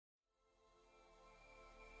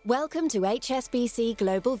Welcome to HSBC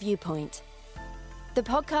Global Viewpoint, the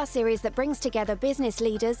podcast series that brings together business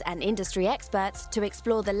leaders and industry experts to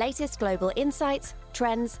explore the latest global insights,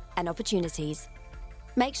 trends, and opportunities.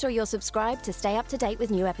 Make sure you're subscribed to stay up to date with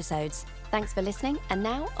new episodes. Thanks for listening, and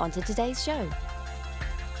now on to today's show.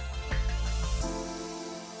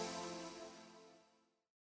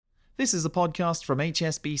 This is a podcast from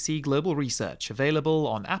HSBC Global Research, available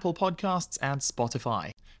on Apple Podcasts and Spotify.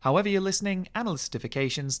 However you're listening, analyst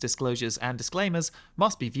certifications, disclosures, and disclaimers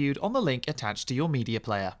must be viewed on the link attached to your media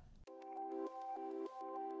player.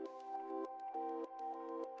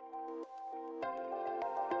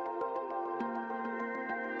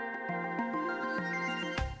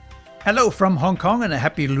 Hello from Hong Kong and a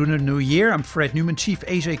happy Lunar New Year. I'm Fred Newman, Chief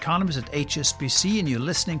Asia Economist at HSBC, and you're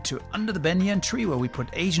listening to Under the Banyan Tree, where we put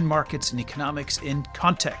Asian markets and economics in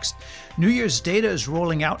context. New Year's data is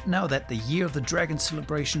rolling out now that the Year of the Dragon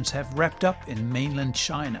celebrations have wrapped up in mainland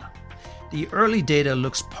China. The early data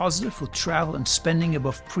looks positive, with travel and spending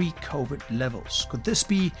above pre-COVID levels. Could this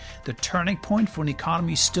be the turning point for an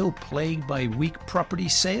economy still plagued by weak property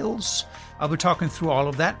sales? I'll be talking through all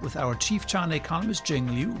of that with our Chief China Economist, Jing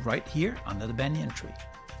Liu, right here under the Banyan Tree.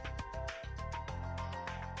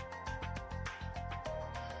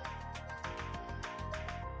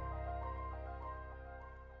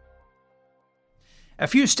 A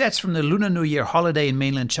few stats from the Lunar New Year holiday in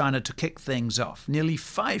mainland China to kick things off. Nearly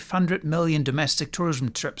 500 million domestic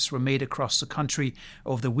tourism trips were made across the country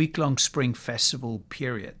over the week-long Spring Festival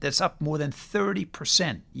period. That's up more than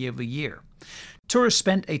 30% year over year. Tourists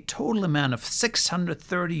spent a total amount of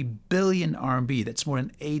 630 billion RMB, that's more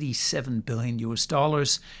than 87 billion US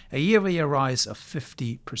dollars, a year-over-year rise of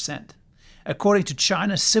 50%. According to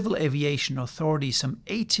China's Civil Aviation Authority, some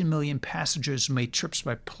 80 million passengers made trips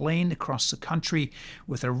by plane across the country,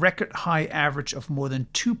 with a record high average of more than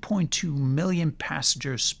 2.2 million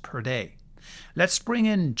passengers per day. Let's bring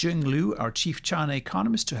in Jing Liu, our Chief China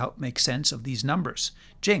Economist, to help make sense of these numbers.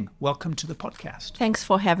 Jing, welcome to the podcast. Thanks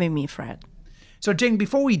for having me, Fred. So, Jing,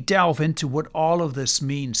 before we delve into what all of this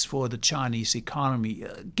means for the Chinese economy,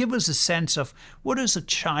 give us a sense of what does the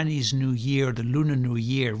Chinese New Year, the Lunar New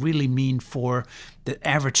Year, really mean for the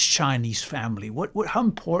average Chinese family? How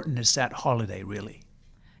important is that holiday, really?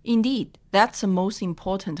 Indeed, that's the most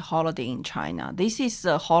important holiday in China. This is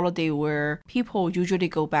a holiday where people usually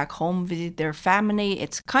go back home, visit their family.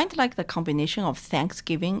 It's kind of like the combination of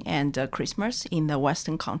Thanksgiving and Christmas in the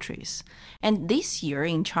Western countries. And this year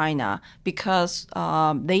in China, because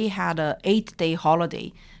they had an 8-day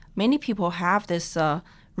holiday, many people have this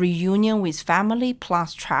reunion with family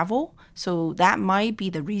plus travel. So that might be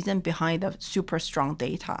the reason behind the super strong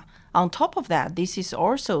data. On top of that, this is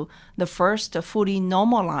also the first fully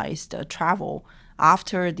normalized travel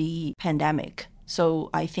after the pandemic. So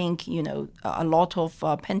I think, a lot of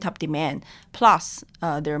pent-up demand, plus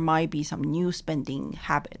there might be some new spending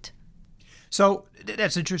habit. So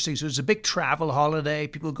that's interesting. So it's a big travel holiday.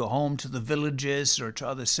 People go home to the villages or to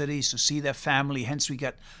other cities to see their family. Hence, we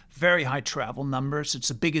get very high travel numbers. It's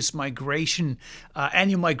the biggest migration,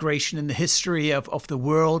 annual migration in the history of the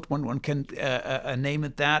world. One can name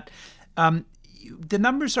it that. The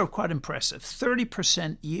numbers are quite impressive.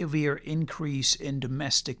 30% year-over-year increase in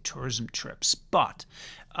domestic tourism trips. But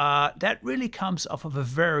that really comes off of a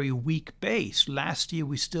very weak base. Last year,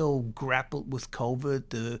 we still grappled with COVID.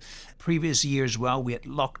 The previous year as well, we had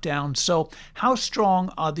lockdown. So how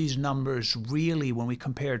strong are these numbers really when we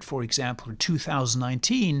compared, for example, to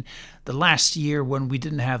 2019, the last year when we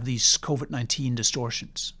didn't have these COVID-19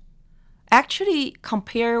 distortions? Actually,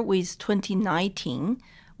 compared with 2019,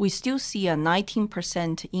 we still see a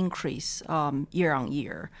 19% increase year on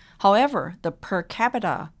year. However, the per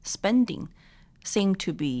capita spending seem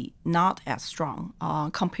to be not as strong.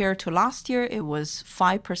 Compared to last year, it was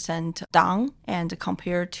 5% down, and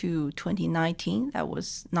compared to 2019, that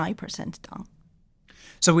was 9% down.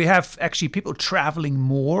 So we have actually people traveling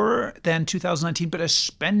more than 2019, but are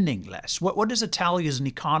spending less. What does it tell you as an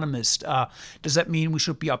economist? Does that mean we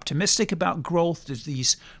should be optimistic about growth? There's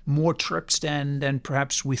these more trips than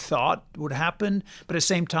perhaps we thought would happen, but at the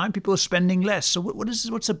same time, people are spending less. So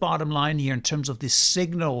what's the bottom line here in terms of this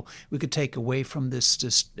signal we could take away from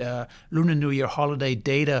this Lunar New Year holiday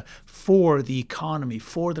data for the economy,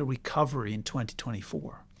 for the recovery in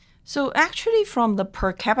 2024? So actually, from the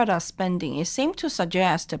per capita spending, it seems to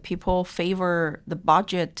suggest that people favor the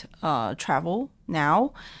budget travel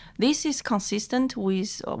now. This is consistent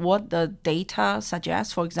with what the data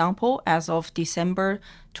suggests. For example, as of December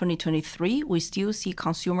 2023, we still see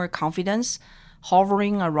consumer confidence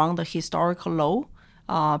hovering around the historical low.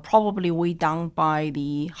 probably weighed down by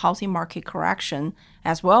the housing market correction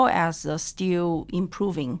as well as the still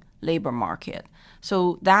improving labor market.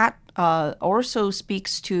 So that also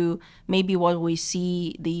speaks to maybe what we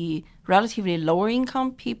see the relatively lower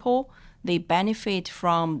income people. They benefit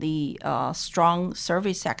from the strong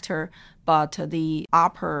service sector, but the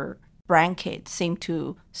upper bracket seem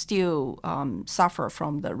to still suffer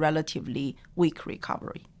from the relatively weak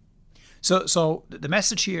recovery. So the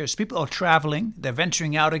message here is people are traveling, they're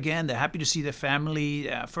venturing out again, they're happy to see their family,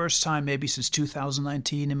 first time maybe since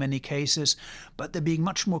 2019 in many cases, but they're being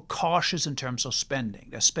much more cautious in terms of spending.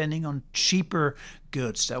 They're spending on cheaper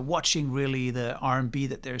goods. They're watching really the RMB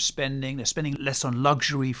that they're spending. They're spending less on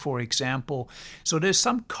luxury, for example. So there's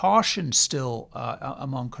some caution still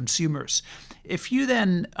among consumers. If you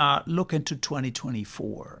then look into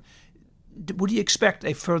 2024, would you expect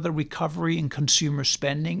a further recovery in consumer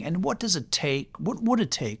spending? And what does it take? What would it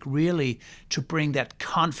take really to bring that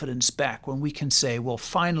confidence back when we can say, well,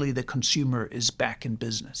 finally the consumer is back in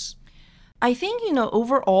business? I think,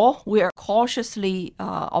 overall, we are cautiously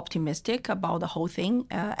optimistic about the whole thing.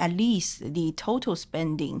 At least the total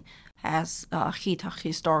spending has hit a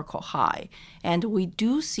historical high. And we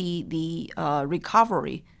do see the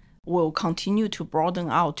recovery will continue to broaden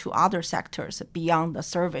out to other sectors beyond the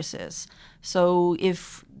services. So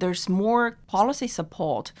if there's more policy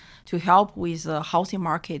support to help with the housing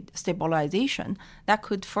market stabilization, that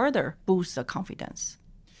could further boost the confidence.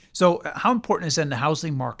 So how important is then the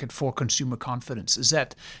housing market for consumer confidence? Is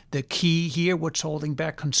that the key here, what's holding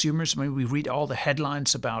back consumers? I mean, we read all the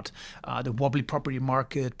headlines about the wobbly property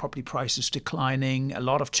market, property prices declining. A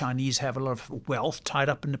lot of Chinese have a lot of wealth tied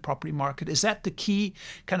up in the property market. Is that the key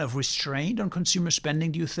kind of restraint on consumer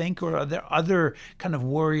spending, do you think? Or are there other kind of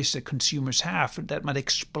worries that consumers have that might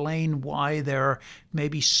explain why they're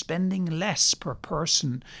maybe spending less per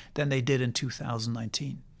person than they did in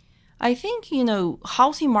 2019? I think,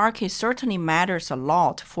 housing market certainly matters a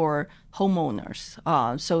lot for homeowners.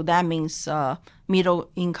 So that means middle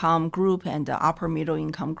income group and the upper middle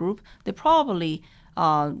income group, they probably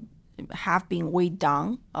have been weighed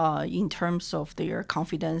down in terms of their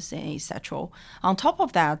confidence and etc. On top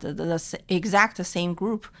of that, the exact same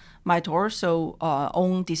group might also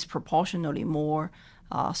own disproportionately more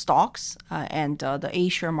stocks, and the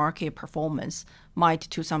A-share market performance might,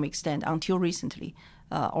 to some extent, until recently,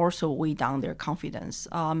 also weigh down their confidence.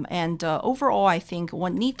 And overall, I think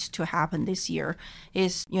what needs to happen this year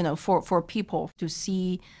is, for people to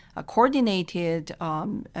see a coordinated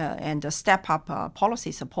and a step-up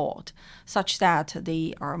policy support such that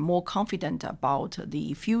they are more confident about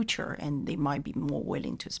the future and they might be more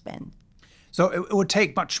willing to spend. So it would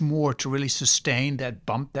take much more to really sustain that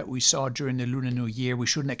bump that we saw during the Lunar New Year. We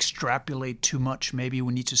shouldn't extrapolate too much. Maybe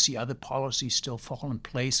we need to see other policies still fall in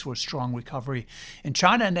place for a strong recovery in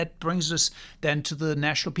China. And that brings us then to the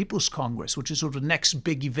National People's Congress, which is sort of the next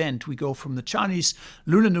big event. We go from the Chinese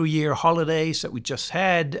Lunar New Year holidays that we just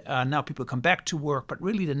had. Now people come back to work. But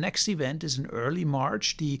really the next event is in early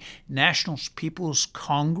March, the National People's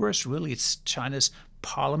Congress. Really, it's China's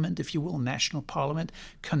parliament, if you will, national parliament,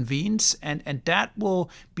 convenes, and that will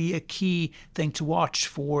be a key thing to watch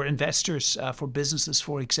for investors, for businesses,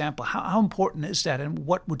 for example. How important is that, and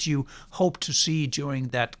what would you hope to see during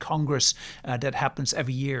that Congress that happens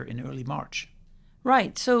every year in early March?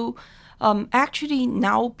 Right. So actually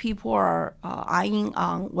now people are eyeing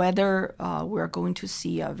on whether we're going to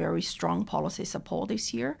see a very strong policy support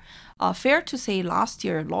this year. Fair to say last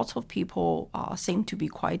year, lots of people seem to be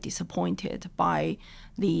quite disappointed by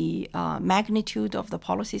the magnitude of the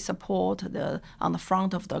policy support on the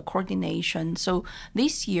front of the coordination. So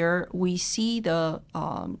this year, we see the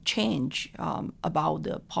change about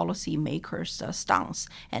the policymakers' stance.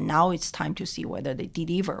 And now it's time to see whether they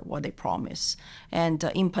deliver what they promise. And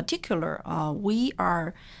in particular, we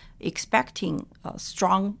are expecting a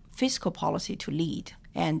strong fiscal policy to lead.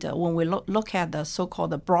 And when we look at the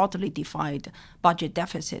so-called broadly defined budget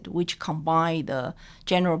deficit, which combine the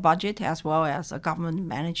general budget as well as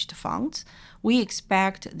government-managed funds, we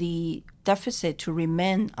expect the deficit to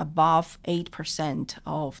remain above 8%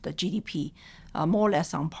 of the GDP, more or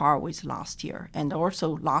less on par with last year. And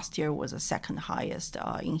also last year was the second highest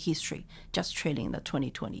in history, just trailing the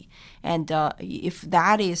 2020. And if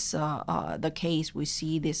that is the case, we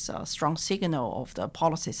see this strong signal of the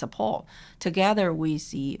policy support together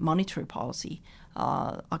with the monetary policy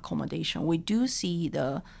accommodation. We do see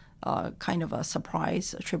the kind of a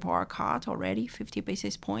surprise triple R cut already, 50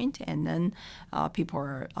 basis point, and then people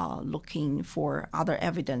are looking for other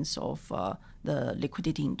evidence of the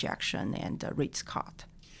liquidity injection and the rates cut.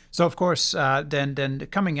 So, of course, then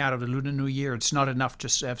coming out of the Lunar New Year, it's not enough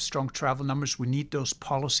just to have strong travel numbers. We need those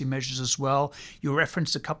policy measures as well. You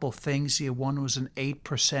referenced a couple of things here. One was an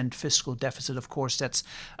 8% fiscal deficit. Of course, there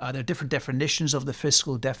are different definitions of the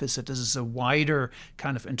fiscal deficit. This is a wider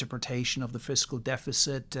kind of interpretation of the fiscal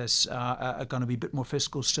deficit. There's going to be a bit more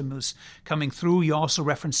fiscal stimulus coming through. You also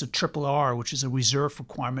referenced the triple R, which is a reserve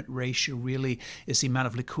requirement ratio, really is the amount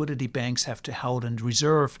of liquidity banks have to hold in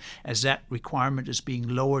reserve. As that requirement is being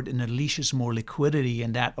lowered, and unleashes more liquidity,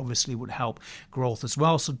 and that obviously would help growth as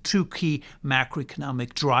well. So two key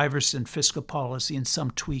macroeconomic drivers in fiscal policy and some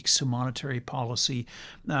tweaks to monetary policy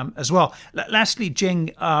as well. Lastly,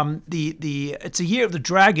 Jing, it's a year of the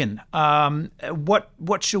dragon.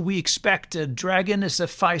 What should we expect? A dragon is a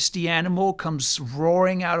feisty animal, comes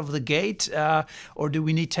roaring out of the gate, or do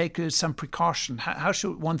we need to take some precaution? How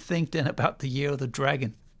should one think then about the year of the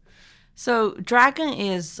dragon? So dragon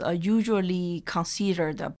is usually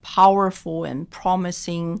considered a powerful and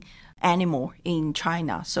promising animal in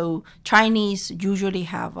China. So Chinese usually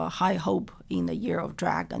have a high hope in the year of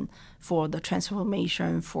dragon for the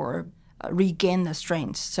transformation, for regain the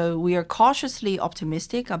strength. So we are cautiously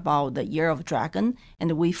optimistic about the year of dragon,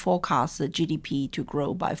 and we forecast the GDP to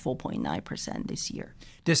grow by 4.9% this year.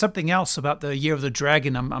 There's something else about the year of the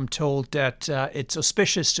dragon. I'm told that it's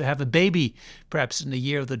auspicious to have a baby, perhaps in the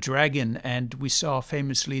year of the dragon. And we saw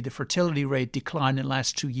famously the fertility rate decline in the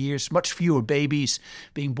last 2 years. Much fewer babies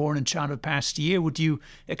being born in China the past year. Would you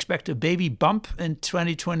expect a baby bump in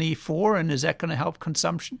 2024? And is that going to help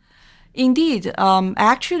consumption? Indeed.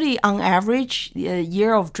 Actually, on average, the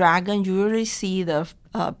year of dragon, you usually see the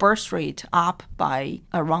birth rate up by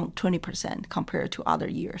around 20% compared to other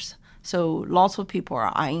years. So lots of people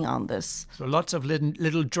are eyeing on this. So lots of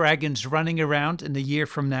little dragons running around in the year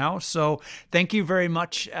from now. So thank you very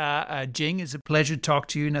much, Jing. It's a pleasure to talk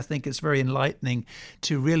to you. And I think it's very enlightening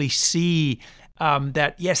to really see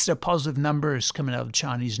that, yes, there are positive numbers coming out of the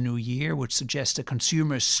Chinese New Year, which suggests the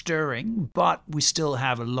consumer is stirring, but we still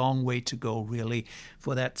have a long way to go, really,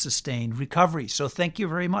 for that sustained recovery. So thank you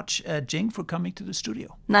very much, Jing, for coming to the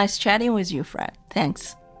studio. Nice chatting with you, Fred.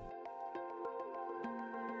 Thanks.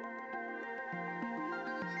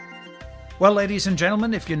 Well, ladies and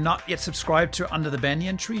gentlemen, if you're not yet subscribed to Under the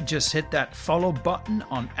Banyan Tree, just hit that follow button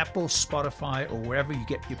on Apple, Spotify, or wherever you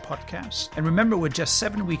get your podcasts. And remember, we're just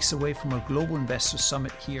 7 weeks away from our Global Investor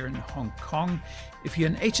Summit here in Hong Kong. If you're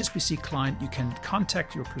an HSBC client, you can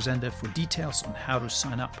contact your presenter for details on how to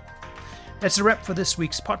sign up. That's a wrap for this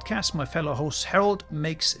week's podcast. My fellow host Harold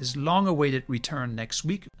makes his long-awaited return next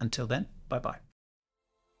week. Until then, bye-bye.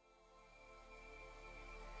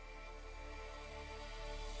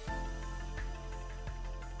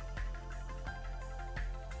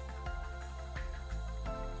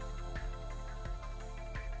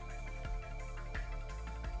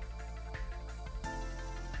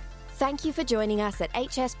 Thank you for joining us at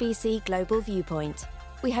HSBC Global Viewpoint.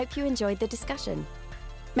 We hope you enjoyed the discussion.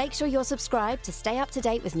 Make sure you're subscribed to stay up to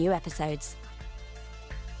date with new episodes.